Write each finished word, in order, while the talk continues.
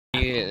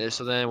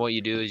So then what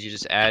you do is you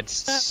just add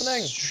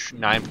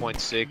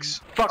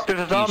 9.6. Fuck, there's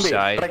a zombie,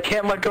 side. but I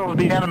can't let go of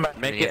the enemy.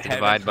 Make it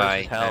divide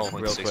by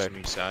 9.6 from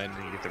each side, and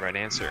then you get the right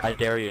answer. I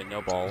dare you,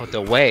 no ball. But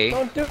the way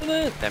Don't do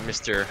this. that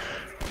Mr.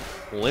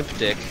 Limp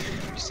Dick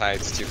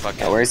decides to fucking.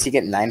 Yeah, where does he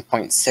get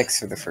 9.6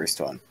 for the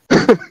first one?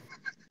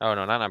 Oh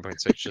no, not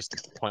 9.6, just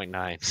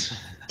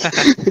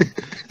 0.9.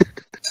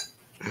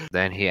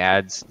 Then he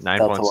adds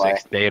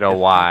 9.6 theta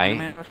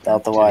y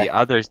Delta to Y. the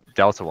other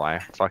delta y.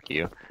 Fuck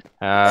you.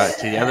 To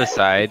the other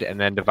side, and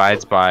then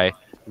divides by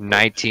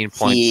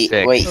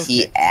 19.6. Wait,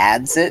 he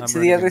adds it to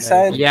the other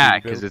side? Yeah,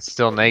 because it's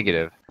still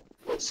negative.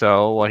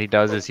 So what he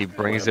does is he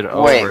brings it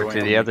over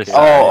to the other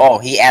side. Oh,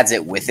 he adds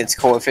it with its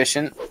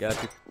coefficient?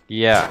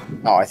 Yeah.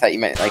 Oh, I thought you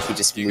meant like he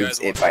just moves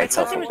it by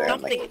itself over there.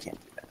 I'm like, you can't do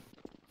that.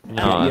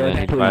 No, and then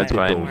he divides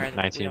by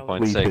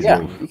 19.6.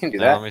 Yeah, you can do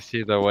Now that. let me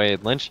see the way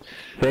Lynch.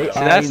 See,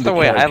 that's the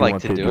way I like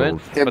to do it.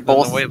 They're But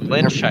both- then the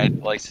way Lynch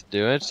likes to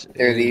do it.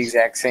 They're the is-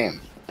 exact same.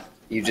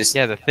 You just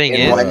Yeah, the thing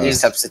in one you is,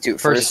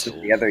 substitute first,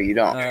 and the other you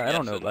don't. I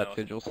don't know about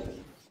sigils.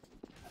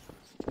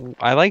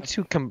 I like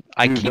to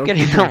I keep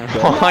getting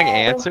the wrong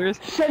answers,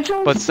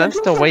 but since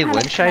the way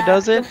Lynchai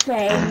does it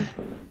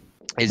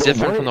is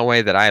different from the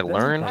way that I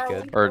learn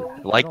or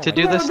like to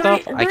do this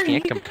stuff, I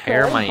can't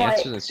compare my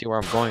answers and see where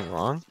I'm going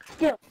wrong.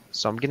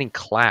 So I'm getting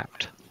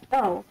clapped.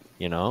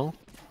 You know?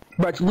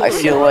 I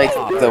feel like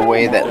the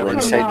way that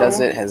Lynchai does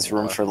it has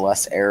room for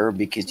less error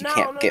because you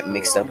can't get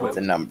mixed up with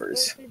the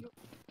numbers.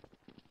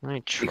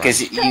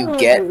 Because you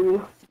get,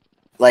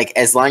 like,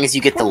 as long as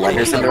you get the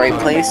letters in the right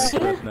place,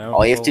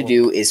 all you have to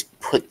do is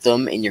put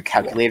them in your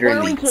calculator in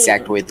the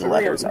exact way the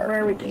letters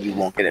are. You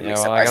won't get it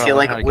mixed up. I feel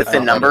like with the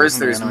numbers,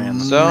 there's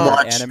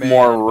much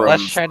more room.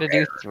 Let's try to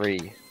do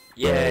 3.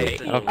 Yay.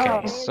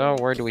 Okay, so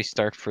where do we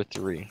start for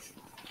 3?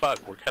 Fuck,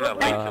 we're kind of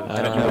late.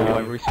 I don't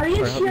know. Are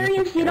you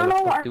serious? You don't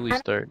know Where do we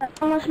start?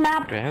 on this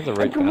map? Do I have the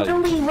right It's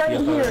literally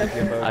values? right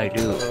here. I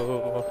do.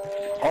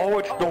 Oh,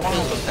 it's the one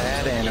with the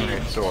bad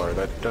anime store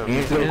that doesn't.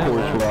 It's a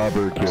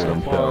Robert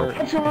Anime Store.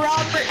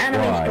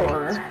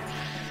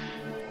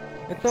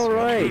 It's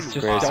alright. Just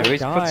Great,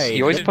 so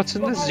he always puts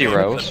in the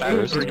zeros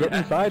first. Get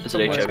inside. Is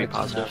it HIV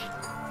positive?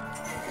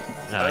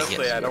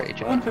 Honestly, yes, I don't.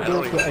 you're I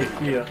don't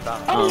even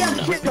Oh, yeah,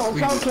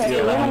 Jiggles, okay.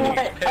 You know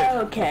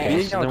what? Okay.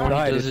 Being So then what he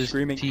outside does is is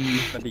screaming he-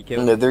 to be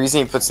killed. No, the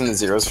reason he puts in the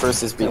zeros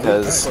first is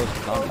because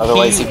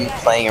otherwise he'd be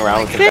playing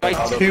around with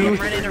the 2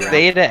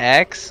 theta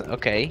x.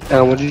 Okay.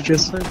 What did you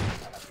just say?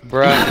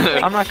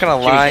 Bruh, I'm not gonna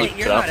lie.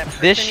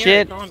 This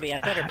shit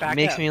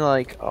makes me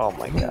like, oh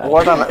my god.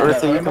 What on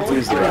earth are you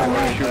confused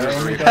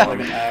about?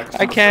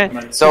 I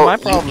can't. So my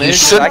problem you is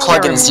should I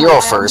plug can't in 0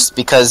 first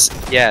because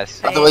Yes.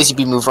 otherwise you'd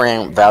be moving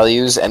around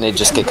values and it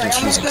just get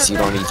confusing because you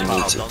don't even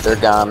need to. They're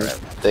gone.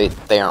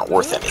 They aren't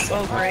worth anything.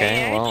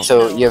 Okay. Well.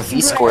 So you have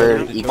v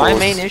squared equals. My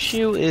main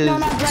issue is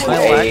my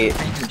lack A-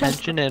 of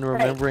attention and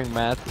remembering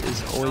math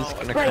is always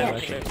gonna come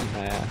back and beat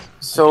my ass.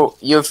 So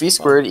you have v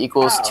squared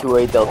equals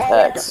 2a delta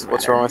x.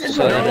 What's wrong with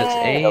So then it's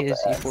a delta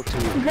is x? equal to.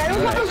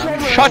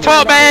 Shut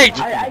up, mate!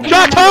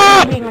 Shut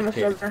up!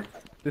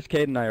 This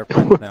Cade and I are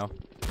friends now.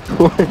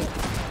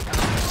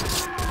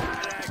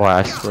 Boy,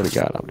 I swear to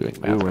God, I'm doing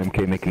math. Ooh,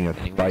 MK making a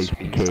spicy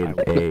Cade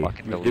A.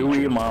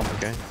 Dewey, mom.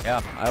 Okay.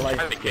 Yeah, I like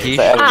He-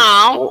 So,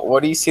 Adam,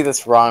 what do you see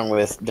that's wrong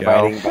with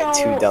dividing by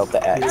 2 delta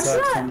x?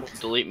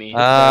 Delete me.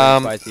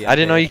 I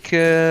didn't know you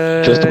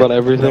could. Just about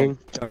everything.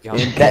 I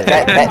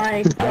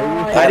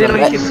didn't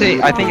know you could say.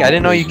 I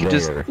didn't know you could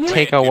just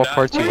take out what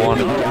parts you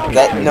wanted.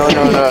 No,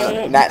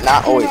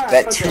 not always.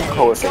 That 2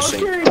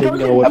 coefficient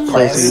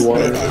applies.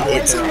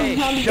 It's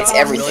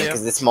everything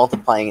because it's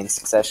multiplying in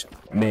succession.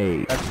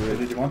 Mate.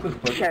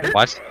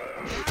 What?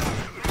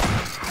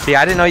 See,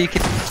 I didn't know you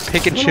could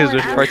pick and choose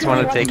which parts you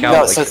want to take out. No,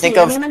 like- so think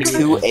of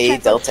 2a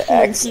delta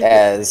x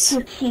as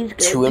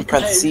 2 in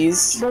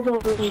parentheses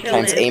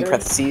times a in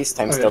parentheses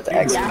times delta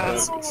x in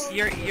parentheses.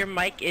 Your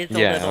mic is a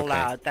Yeah, little okay.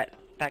 loud.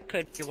 That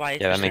could be why.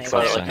 Yeah, that makes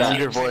sense. sense.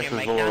 Your voice is a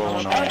little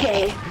annoying.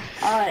 Okay,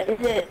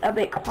 is it a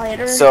bit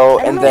quieter? So,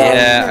 and then-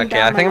 Yeah,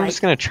 okay. I think I'm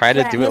just gonna try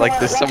to do it like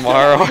this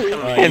tomorrow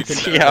and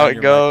see how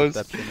it goes.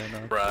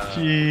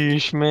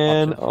 Sheesh,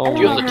 man. Oh,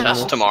 You have the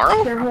test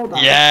tomorrow?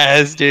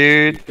 yes,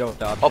 dude.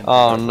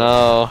 Oh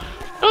no.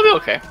 It'll be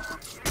okay.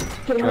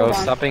 Bro,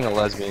 stop being a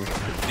lesbian.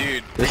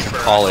 Dude, This is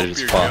college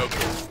as fuck.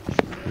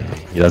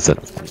 Yeah, that's it.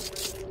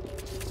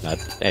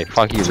 Hey,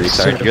 fuck you,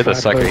 retard. You're the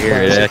sucker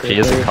here. It actually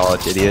is a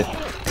college, idiot.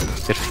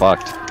 Get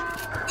fucked.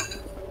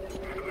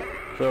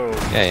 So,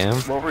 Yeah, I am.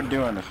 what we're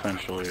doing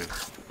essentially is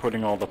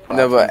putting all the.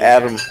 No, but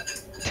Adam,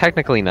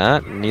 Technically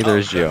not. Neither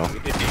is Joe. We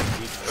didn't need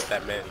to put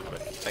that many,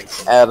 but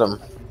thanks. Adam.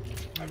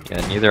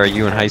 Yeah, neither are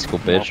you in high school,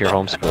 bitch. You're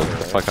homeschooled. Get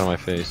the fuck out of my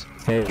face.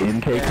 Hey,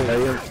 MK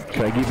player,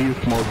 can I give you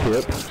a small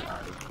tip?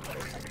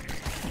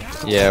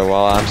 Yeah,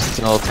 well, I'm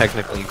still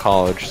technically in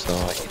college, so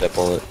I need that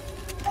bullet.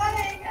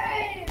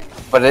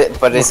 But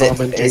is it?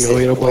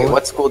 Wait,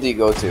 what school do you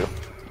go to?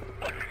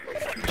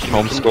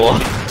 Homeschool.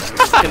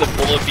 Can the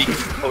bullet be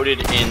coated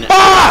in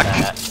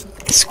that?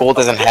 school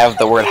doesn't have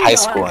the word high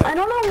school in I it.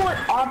 don't know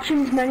what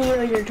options menu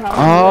you're talking about.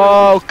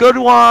 Oh, good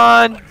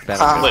one.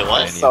 Ben, Wait,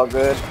 what? So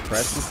good.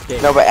 Press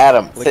escape. No, but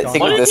Adam, Click on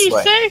think What of did this he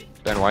way. say?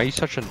 Ben, why are you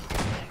such a...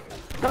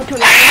 Go to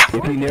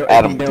the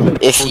Adam,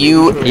 if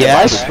you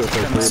Yes?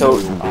 so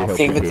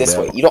think of it this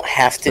way: you don't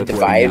have to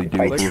divide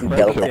by 2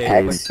 delta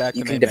x.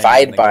 You can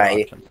divide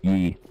by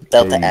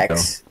delta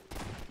x,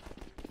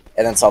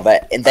 and then solve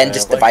that, and then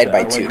just divide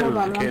by 2. You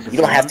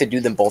don't have to do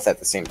them both at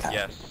the same time.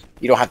 Yes.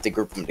 You don't have to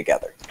group them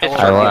together. I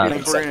lied.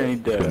 think we're gonna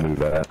need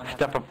to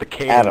step up the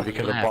cave Adam.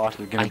 because the boss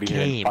is gonna I be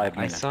here in came. 5 I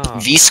minutes. saw.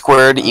 V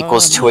squared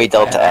equals 2a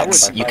delta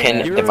x. You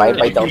can divide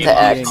by delta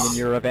x,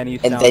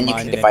 and then you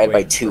can divide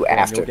by 2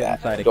 after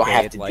that. You don't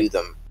have to do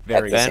them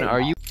at the Ben, same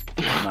are time. you...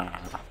 Nah.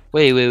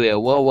 Wait, whoa,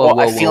 Well, whoa,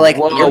 I feel like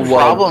whoa, your whoa,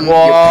 problem-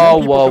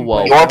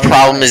 whoa. Your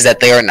problem is that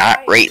they are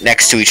not right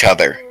next to each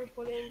other.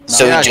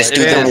 So Yeah, just it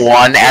do them is.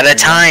 one at a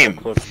time.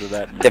 Closer to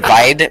that.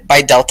 Divide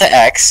by delta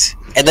x,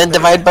 and then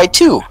divide by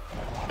 2.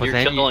 But You're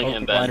then killing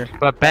him, Ben.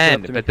 But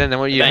then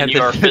what you Ben, have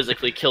you are to...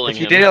 physically killing If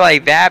you him. did it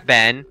like that,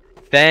 Ben,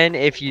 then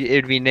if you... It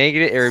would be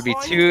negative, it would be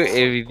 2,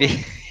 it would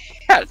be...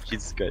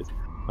 Jesus Christ.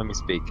 Let me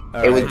speak.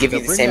 It would give you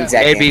the same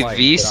exact It'd be answer.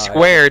 v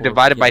squared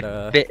divided by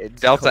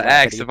delta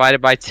x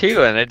divided by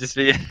 2, and it'd just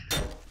be Be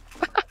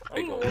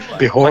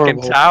fucking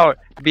horrible. tower.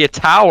 It'd be a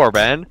tower,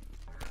 Ben.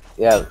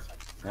 Yeah.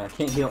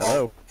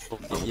 Oh.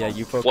 Yeah,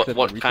 you folks What- at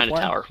what the kind of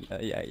resupply? tower?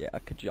 Yeah.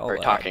 Could y'all We're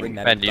talking. bring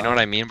that Ben, do you know what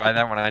I inside? mean by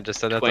that when I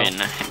just said that? Twin.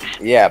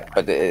 Yeah,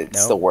 but it No.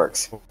 still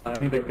works.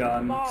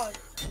 Gun.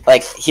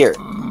 Like, here,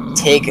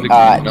 take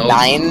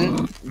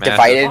 9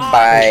 divided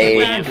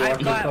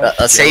by...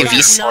 let's say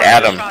v...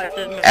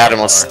 Adam,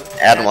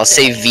 let's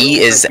say v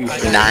is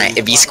 9.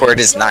 V squared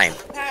is 9.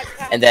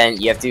 And then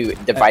you have to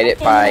divide it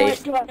by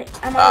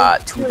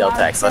 2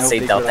 delta x. Let's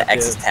say delta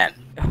x is 10.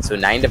 So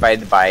 9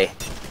 divided by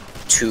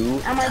 2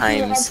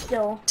 times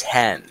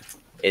 10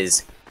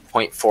 is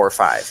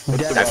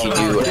 0.45. Now if you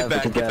do 9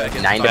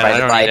 Ben, I divided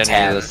don't by need any of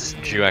 10 this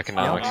Jew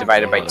economics.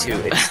 divided by 2,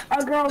 it's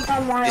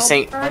just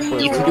saying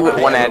you can do it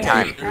one at a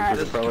time.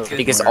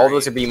 Because all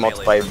those are being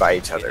multiplied by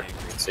each other.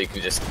 So you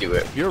can just do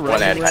it You're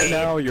one at running a right time,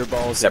 now. Your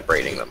balls.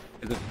 separating them.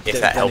 If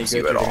If that helps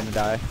you at all.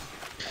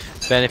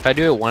 Ben, if I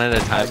do it one at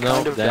a time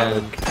though,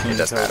 then... It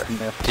doesn't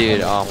matter.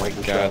 Dude, oh my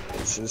god.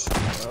 This is...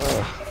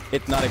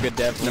 It's not a good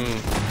dev.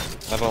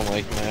 I don't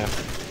like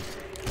math.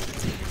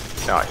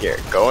 No, here,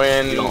 go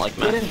in. You don't like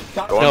math.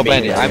 Go No, in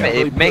Ben, being- I mean,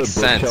 it makes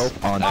sense.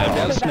 On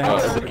top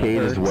of the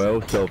cave as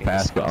well, so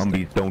fast the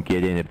umbies don't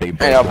get in if they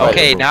break. know, but-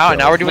 Okay, now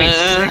we're doing 6.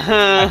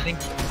 I think...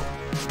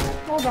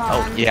 Hold on.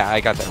 Oh, yeah, I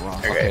got that wrong.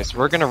 Okay, so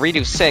we're gonna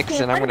redo 6,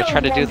 and I'm gonna try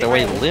to do it the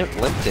way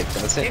Limptic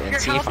does it, and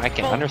see if I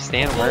can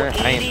understand where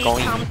I am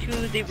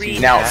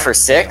going. Now, for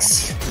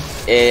 6,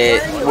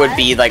 it would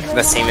be like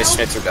the same as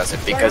Schnitzer does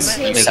it, because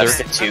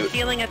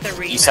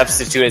you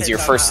substitute as your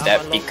first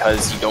step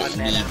because you don't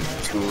need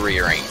to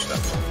rearrange them.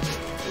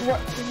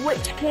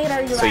 Which kid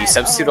are you So you at?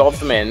 substitute Oh, all of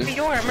them in. Wait.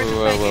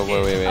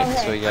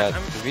 So we got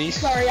V.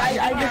 Sorry,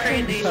 I just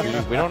crazy.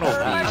 We don't know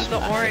V. The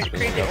orange,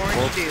 crazy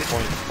orange dude.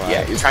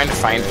 Yeah, you're trying to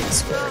find V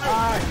squared.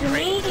 to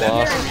me, you're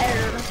Plus- an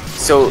error.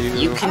 So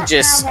you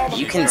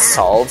can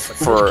solve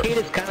for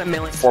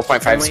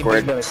 4.5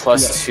 squared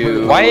plus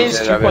 2. Why is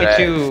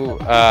 2.2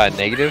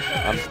 negative?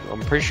 I'm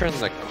pretty sure in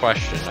the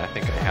question I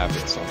think I have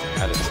it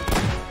somewhere.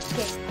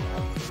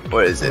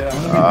 What is it?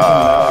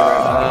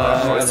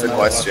 What's the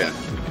question?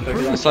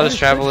 The sun is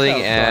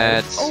traveling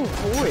at Oh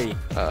boy.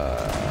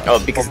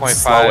 Oh, because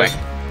it's slowing.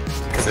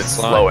 Because it's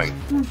slowing.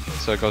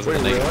 So it goes in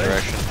the negative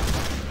direction.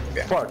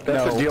 Fuck,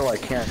 that's a deal I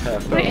can't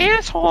pass up.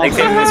 Asshole! Like,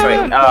 think this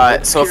way.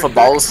 So if a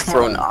ball is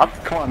thrown up,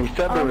 Come on, we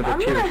said there was a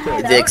tier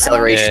 6. the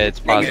acceleration. Yeah, it's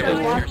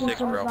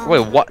positive.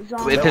 Wait, what?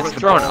 If it's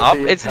thrown up,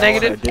 it's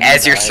negative?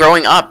 As you're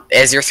throwing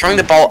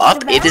the ball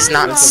up, it is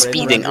not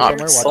speeding up.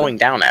 It's slowing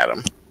down,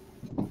 Adam.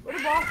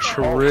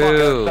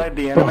 True. But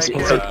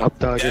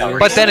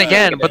then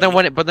again,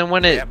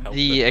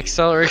 the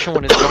acceleration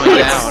when it's going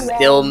down,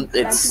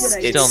 It's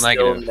Still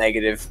still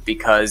negative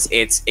because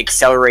it's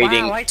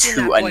accelerating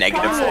to a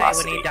negative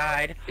velocity.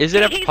 is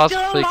it a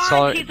positive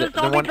acceleration? Then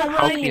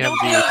how can you have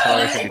the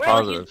acceleration be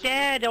positive?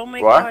 Dead. Oh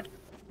my What? god.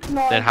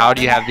 Then how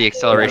do you have the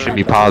acceleration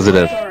be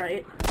positive?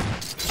 Alright.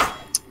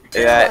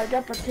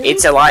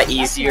 It's a lot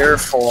easier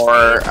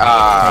for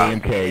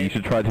AMK, you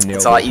should try to nail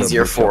it's a lot this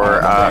easier for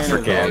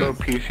freaking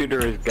Pea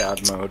shooter is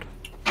god mode.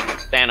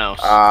 Thanos.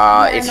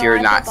 if you're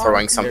not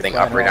throwing something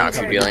up or down, if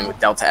you're dealing with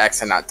delta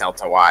x and not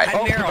delta y.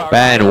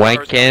 Ben,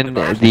 when can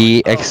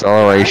the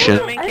acceleration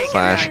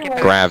slash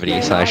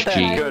gravity slash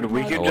g? Good,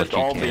 we could Oh, just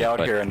all be out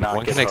but here and not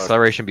when get can hooked.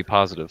 acceleration be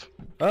positive?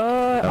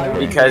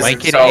 Because When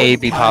can so- A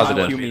be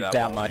positive? You mean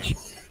that much?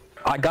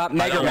 I got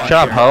Mega Man.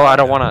 Shut up, ho! I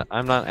don't wanna.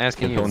 I'm not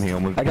asking It's only you.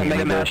 almost I got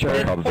Mega Man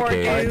shirt. top of the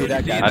cave.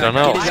 I don't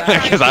know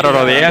because I don't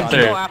know the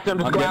answer. Go after him,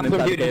 just go after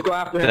him, dude, just go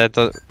after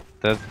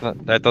him.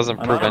 That doesn't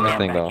prove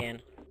anything though.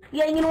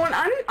 Yeah, you know what?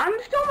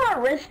 I'm still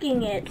not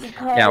risking it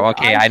because. Yeah,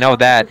 okay, I know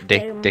that,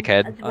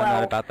 dickhead. I'm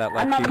not about that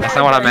life. That's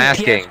not what I'm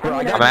asking.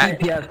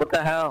 What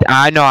the hell?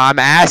 I know, I'm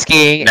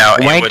asking No,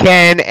 it when would-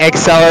 can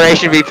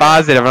acceleration be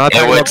positive? I'm not It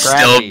talking would about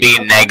still gravity. be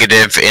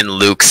negative in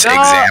Luke's No.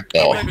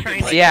 example.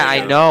 Yeah,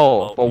 I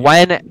know, but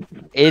when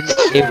in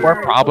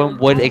your problem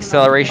would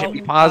acceleration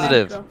be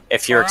positive?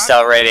 If you're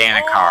accelerating in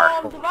a car.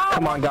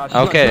 Come on, guys.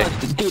 Okay,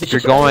 if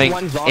you're going,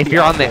 if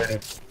you're on the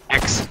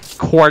X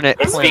coordinate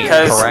It's plane,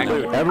 because correct?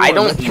 I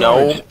don't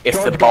know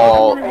if the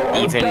ball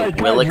even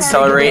will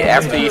accelerate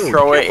after you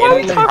throw it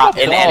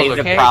in any of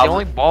the Okay, problems.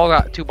 only ball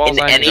got two balls.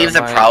 In any of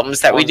the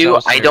problems that we do,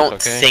 I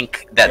don't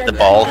think that the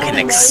ball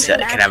can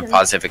have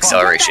positive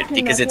acceleration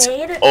because it's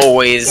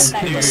always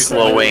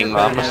slowing.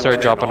 I'm gonna start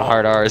dropping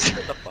hard R's.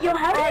 Yo,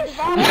 how did you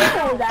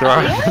Throw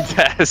out the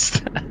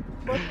test.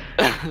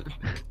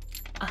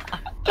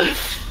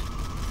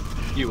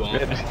 You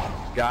won't.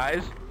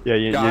 Guys, Yeah,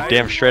 you're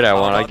damn straight I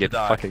won't. I get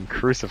fucking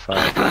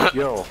crucified.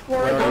 yo.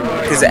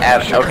 Because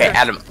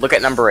Adam, look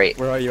at number 8.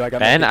 Where are you? I got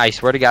Ben, I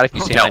swear to God, if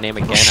you say my name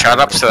again, Shut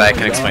up so that I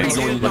can explain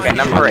to you. Look at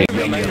number 8.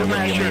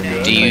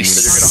 Do you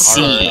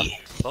see?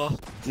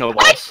 No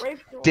balls.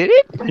 Did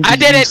it? I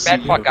did it.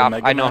 Ben, fuck off.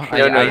 I know.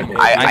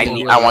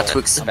 No, I want to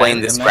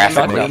explain this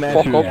graphically.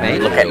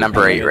 Look at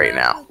number 8 right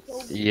now.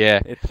 Yeah,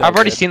 I've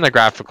already seen the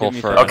graphical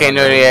for. Okay,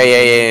 no,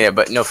 yeah,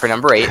 but no, for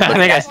number 8. I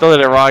think I still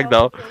did it wrong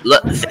though.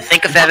 Look,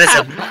 think of that as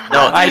a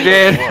I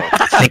did.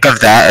 Think of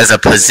that as a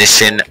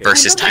position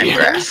versus time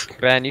graph.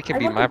 Ben, you can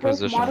be my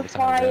position every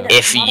time.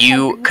 If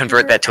you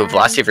convert that to a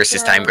velocity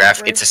versus time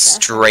graph,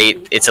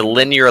 it's a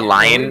linear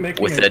line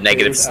with a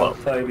negative slope.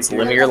 It's a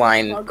linear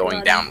line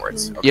going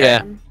downwards.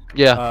 Okay?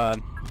 Yeah.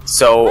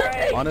 So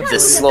honestly, the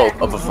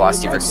slope of a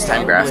velocity versus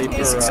time graph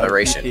is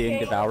acceleration.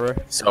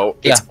 So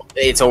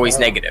it's always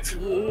negative.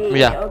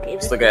 Yeah.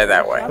 Just look at it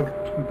that way.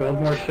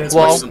 It's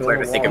Well, much simpler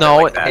to think of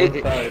no, it like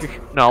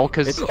that. no,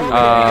 because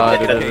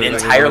The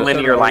entire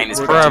linear line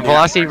is for a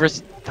velocity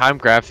versus time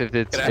graph, if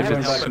it's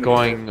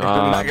going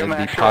it'd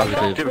be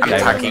positive. I'm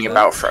talking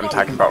about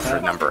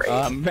for number 8.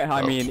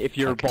 I mean, if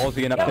you're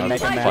ballsy enough to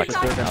make a match with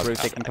certain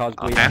groups, it can cause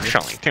bleeding.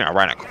 Actually,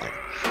 theoretically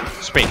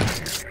speaking,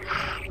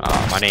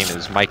 my name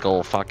is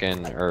Michael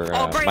fucking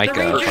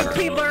Micah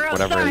fucking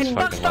whatever his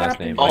fucking last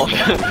name. Oh.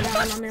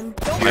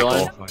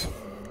 Michael.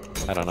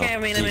 I don't know. Okay,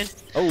 I'm in.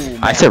 Oh,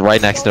 I sit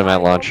right next to him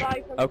at lunch.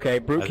 okay,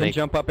 Brute I can think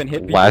jump up and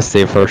hit people. Last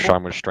day first shot,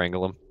 I'm gonna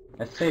strangle him.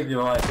 I saved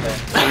your life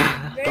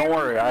there. Don't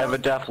worry, I have a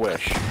death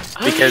wish.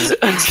 Because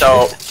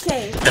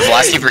the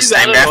velocity versus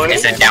time graph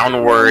is a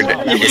downward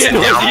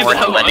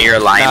linear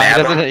line.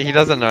 Adam, He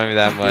doesn't know me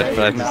that much, but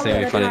I just think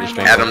it'd be funny to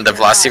strangle him. Adam, the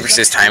velocity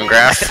versus time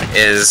graph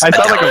is I a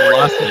sound like downward I'm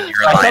lost. linear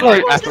I line. sound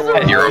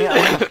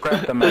like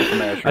Scrap the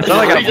mathematics. I sound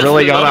like I've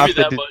really gone off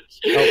the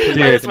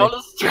I just want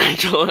to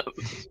strangle him.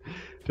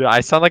 dude.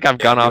 I sound like I've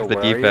gone Yo, off the where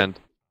are deep you? end.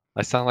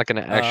 I sound like an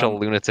actual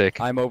lunatic.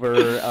 I'm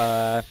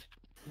over,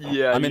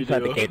 Yeah, I'm inside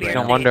the cave right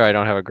No now. wonder I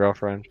don't have a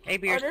girlfriend. A,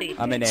 B, or C.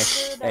 I'm in A.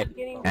 A.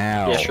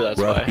 Ow. Yeah, sure, that's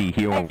Rusty,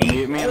 he won't.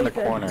 Meet me in the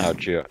corner. Oh,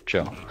 Joe,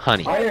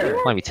 honey, Fire.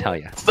 let me tell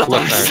you, I'm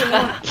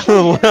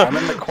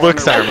in the corner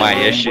looks are with my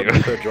the issue.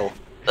 sigil.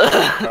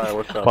 Alright,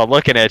 what's up? But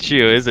looking at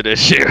you is an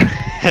issue.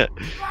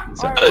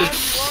 So,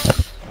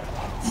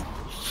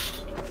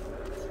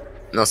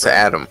 No, so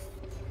Adam.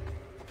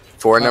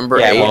 For number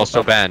yeah, 8, well,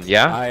 so Ben,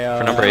 yeah,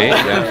 for number 8,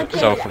 yeah.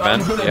 So for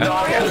Ben,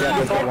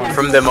 yeah.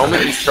 from the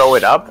moment you throw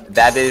it up,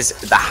 that is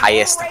the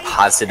highest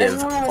positive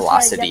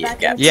velocity it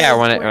gets. Yeah,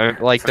 when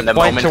it like From the the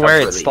point moment to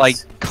where of it's release.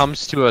 like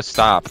comes to a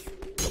stop,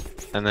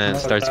 and then it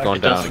starts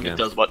going down It again.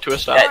 does what to a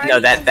stop?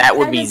 That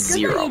would be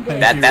 0.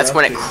 That's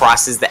when it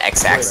crosses the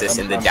x-axis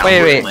in the downward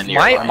Wait, linear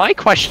my line. my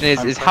question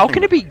is how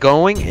can it be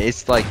going?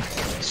 It's like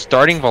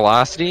starting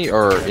velocity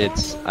or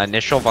its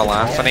initial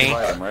velocity.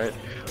 Right?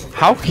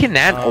 How can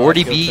that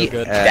already feels be? so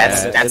good.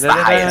 That's the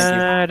highest.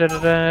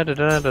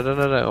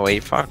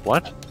 Wait, fuck,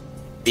 what?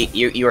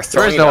 You are There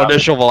throwing is it no up.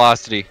 initial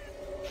velocity.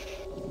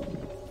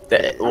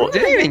 Well,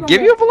 Did it even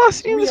give you a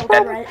velocity in this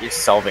problem? you're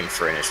solving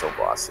for initial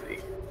velocity.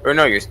 Or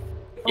no, you're...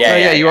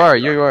 Yeah, you are,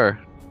 you are.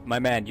 My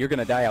man, you're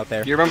gonna die out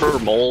there. Do you remember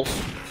moles?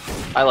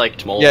 I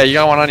liked moles. Yeah, you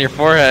got one on your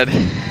forehead.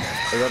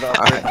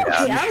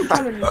 I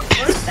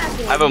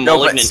have a No, but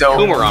malignant so,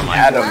 tumor on my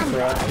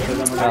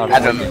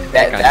Adam,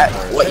 that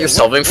what you're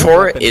solving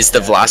for is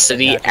the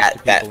velocity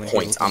at that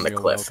point on the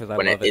cliff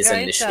when it is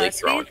initially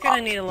thrown up.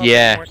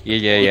 Yeah.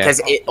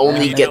 Because it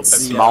only gets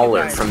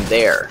smaller from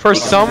there. For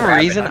some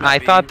reason, I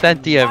thought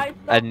that the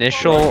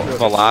initial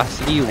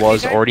velocity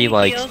was already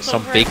like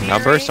some big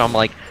number, so I'm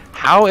like,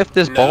 how if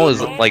this ball is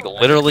like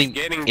literally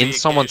in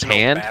someone's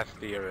hand?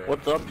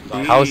 What's up?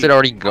 How is it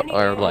already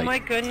or Oh my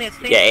like? goodness.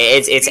 Yeah,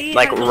 it's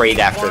like right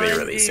after they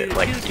release it,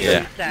 like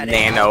Yeah.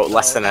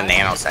 less than a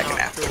nanosecond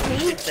after.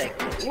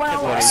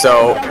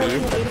 So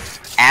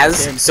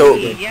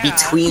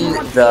between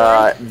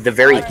the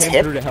very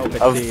tip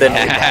of the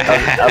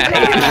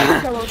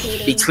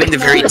between the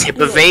very tip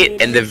of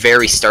 8 and the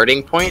very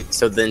starting point,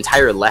 so the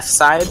entire left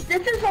side,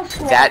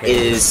 that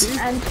is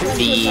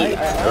the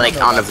like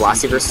on a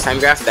velocity versus time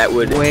graph. That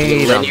that would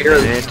Wait a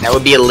minute. that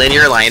would be a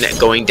linear line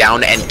going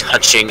down and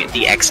touching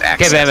the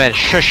x-axis. Okay, man,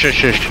 shush.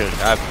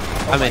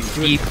 I'm in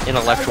deep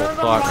intellectual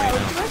thought right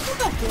now.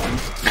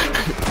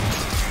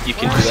 You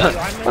can do that.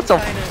 What the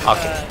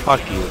fuck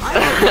you.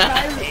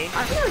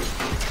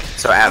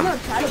 So Adam,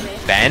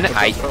 Ben,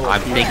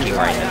 I'm thinking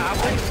right now. I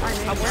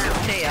want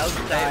to stay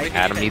outside.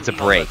 Adam needs a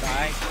break.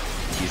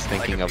 He's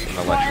thinking of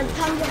intellectual.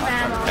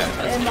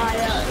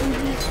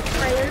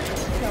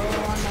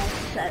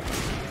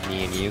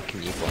 Me and you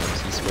can equal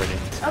MC squared.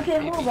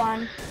 Okay, hold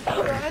on.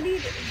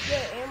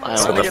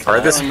 so the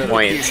farthest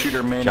point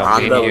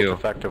on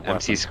the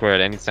MC squared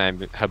anytime,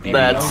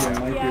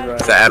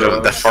 Habibi. so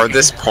Adam, the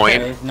farthest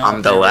point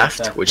on the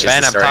left, which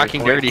Ben, is I'm the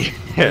talking starting dirty.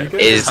 point,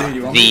 is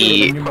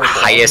the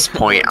highest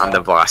point on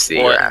the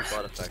velocity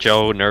graph.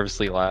 Joe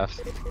nervously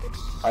laughs.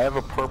 I have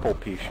a purple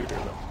pea shooter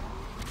though.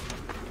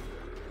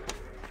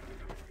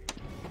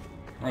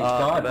 My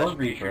God, Blood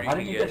Reaper, how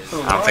did you get so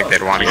I don't think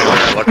they'd want to go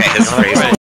there and look at his face.